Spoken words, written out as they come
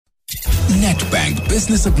Nedbank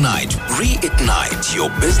Business Ignite. Reignite your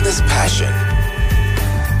business passion.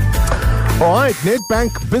 All right,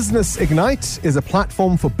 Nedbank Business Ignite is a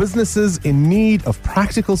platform for businesses in need of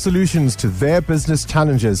practical solutions to their business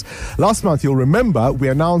challenges. Last month, you'll remember, we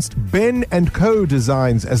announced Ben & Co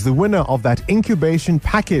Designs as the winner of that incubation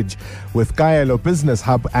package with Kaelo Business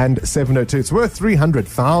Hub and 702. It's worth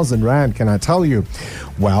 300,000 Rand, can I tell you?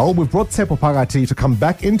 Well, we've brought Tshepo Phakathi to come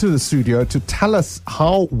back into the studio to tell us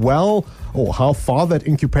how well or how far that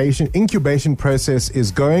incubation process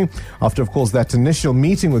is going after, of course, that initial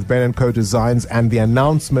meeting with Ben & Co Designs and the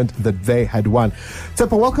announcement that they had won.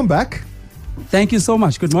 Tshepo, welcome back. Thank you so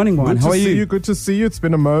much. Good morning, Mohan. How are you? Good to see you. It's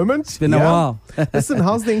been a moment. It's been a while. Listen,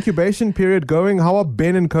 how's the incubation period going? How are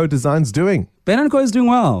Ben & Co Designs doing? Ben & Co is doing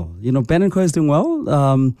well. Ben & Co is doing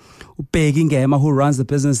well. Begging Gema, who runs the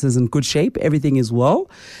business, is in good shape. Everything is well.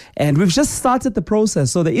 And we've just started the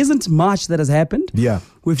process. So there isn't much that has happened. Yeah.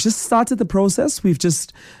 We've just started the process. We've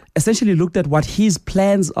just essentially looked at what his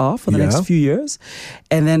plans are for the next few years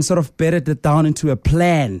and then sort of bedded it down into a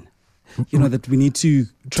plan, that we need to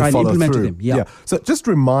try and implement through. them. Yeah. So just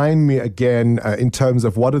remind me again in terms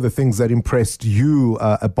of what are the things that impressed you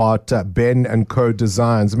about Ben & Co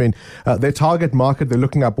Designs. I mean, their target market, they're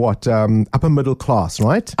looking at what? Upper middle class,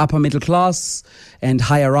 right? Upper middle class and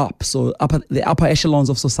higher up. So the upper echelons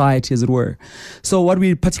of society, as it were. So what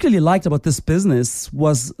we particularly liked about this business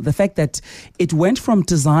was the fact that it went from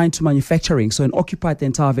design to manufacturing. So it occupied the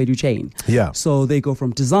entire value chain. Yeah. So they go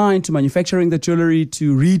from design to manufacturing the jewelry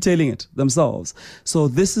to retailing it themselves. So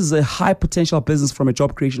this is a high potential business from a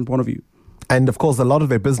job creation point of view. And of course, a lot of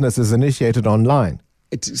their business is initiated online.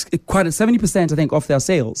 It's quite 70%, I think, of their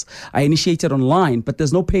sales are initiated online, but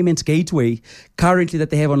there's no payment gateway currently that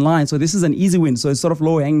they have online. So this is an easy win. So it's sort of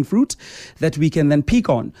low-hanging fruit that we can then pick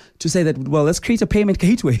on to say that, well, let's create a payment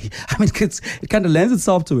gateway. I mean, it kind of lends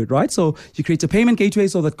itself to it, right? So you create a payment gateway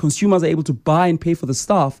so that consumers are able to buy and pay for the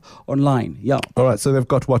stuff online. Yeah. All right. So they've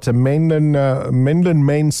got what, a Menlyn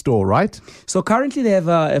main store, right? So currently they have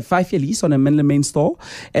a 5-year lease on a Menlyn main store,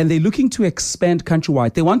 and they're looking to expand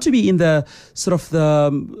countrywide. They want to be in the sort of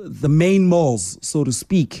the main malls, so to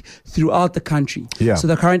speak, throughout the country. Yeah. So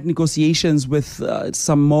they're current negotiations with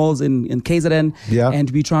some malls in KZN, and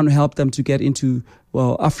we're trying to help them to get into,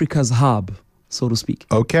 Africa's hub, so to speak.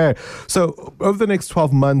 Okay. So over the next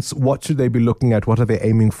 12 months, what should they be looking at? What are they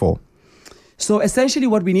aiming for? So essentially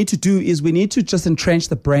what we need to do is we need to just entrench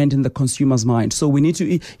the brand in the consumer's mind. So we need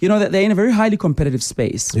to, that they're in a very highly competitive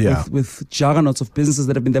space with juggernauts of businesses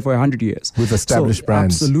that have been there for 100 years. With established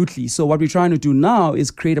brands. Absolutely. So what we're trying to do now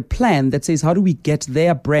is create a plan that says, how do we get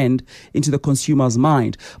their brand into the consumer's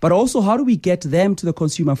mind? But also, how do we get them to the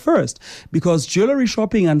consumer first? Because jewelry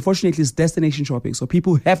shopping, unfortunately, is destination shopping. So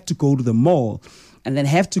people have to go to the mall and then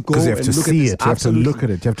have to go and look at this. Because you have to see it. You have to look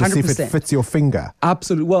at it. You have to 100%. See if it fits your finger.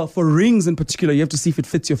 Absolutely. Well, for rings in particular, you have to see if it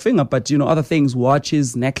fits your finger. But, other things,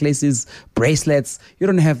 watches, necklaces, bracelets, you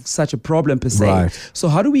don't have such a problem per se. Right. So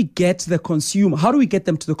how do we get the consumer? How do we get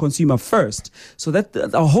them to the consumer first? So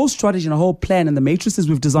that our whole strategy and our whole plan and the matrices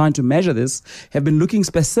we've designed to measure this have been looking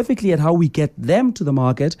specifically at how we get them to the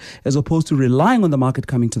market as opposed to relying on the market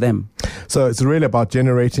coming to them. So it's really about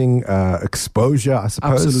generating exposure, I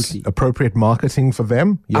suppose. Absolutely. Appropriate marketing for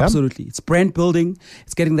them. Yeah? Absolutely. It's brand building.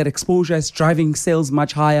 It's getting that exposure. It's driving sales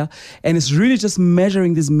much higher. And it's really just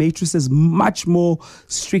measuring these matrices much more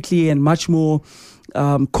strictly and much more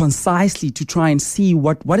concisely to try and see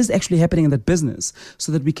what is actually happening in that business so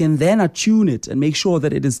that we can then attune it and make sure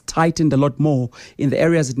that it is tightened a lot more in the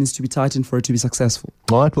areas it needs to be tightened for it to be successful.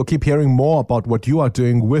 All right, we'll keep hearing more about what you are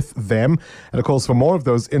doing with them. And of course, for more of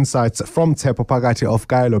those insights from Tshepo Phakathi of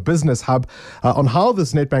Kaelo Business Hub on how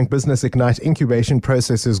this Nedbank Business Ignite incubation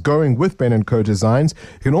process is going with Ben & Co Designs,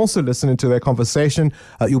 you can also listen into their conversation.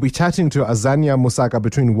 You'll be chatting to Azania Musaka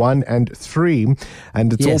between 1 and 3.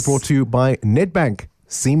 And it's all brought to you by Nedbank.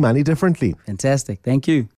 See money differently. Fantastic. Thank you.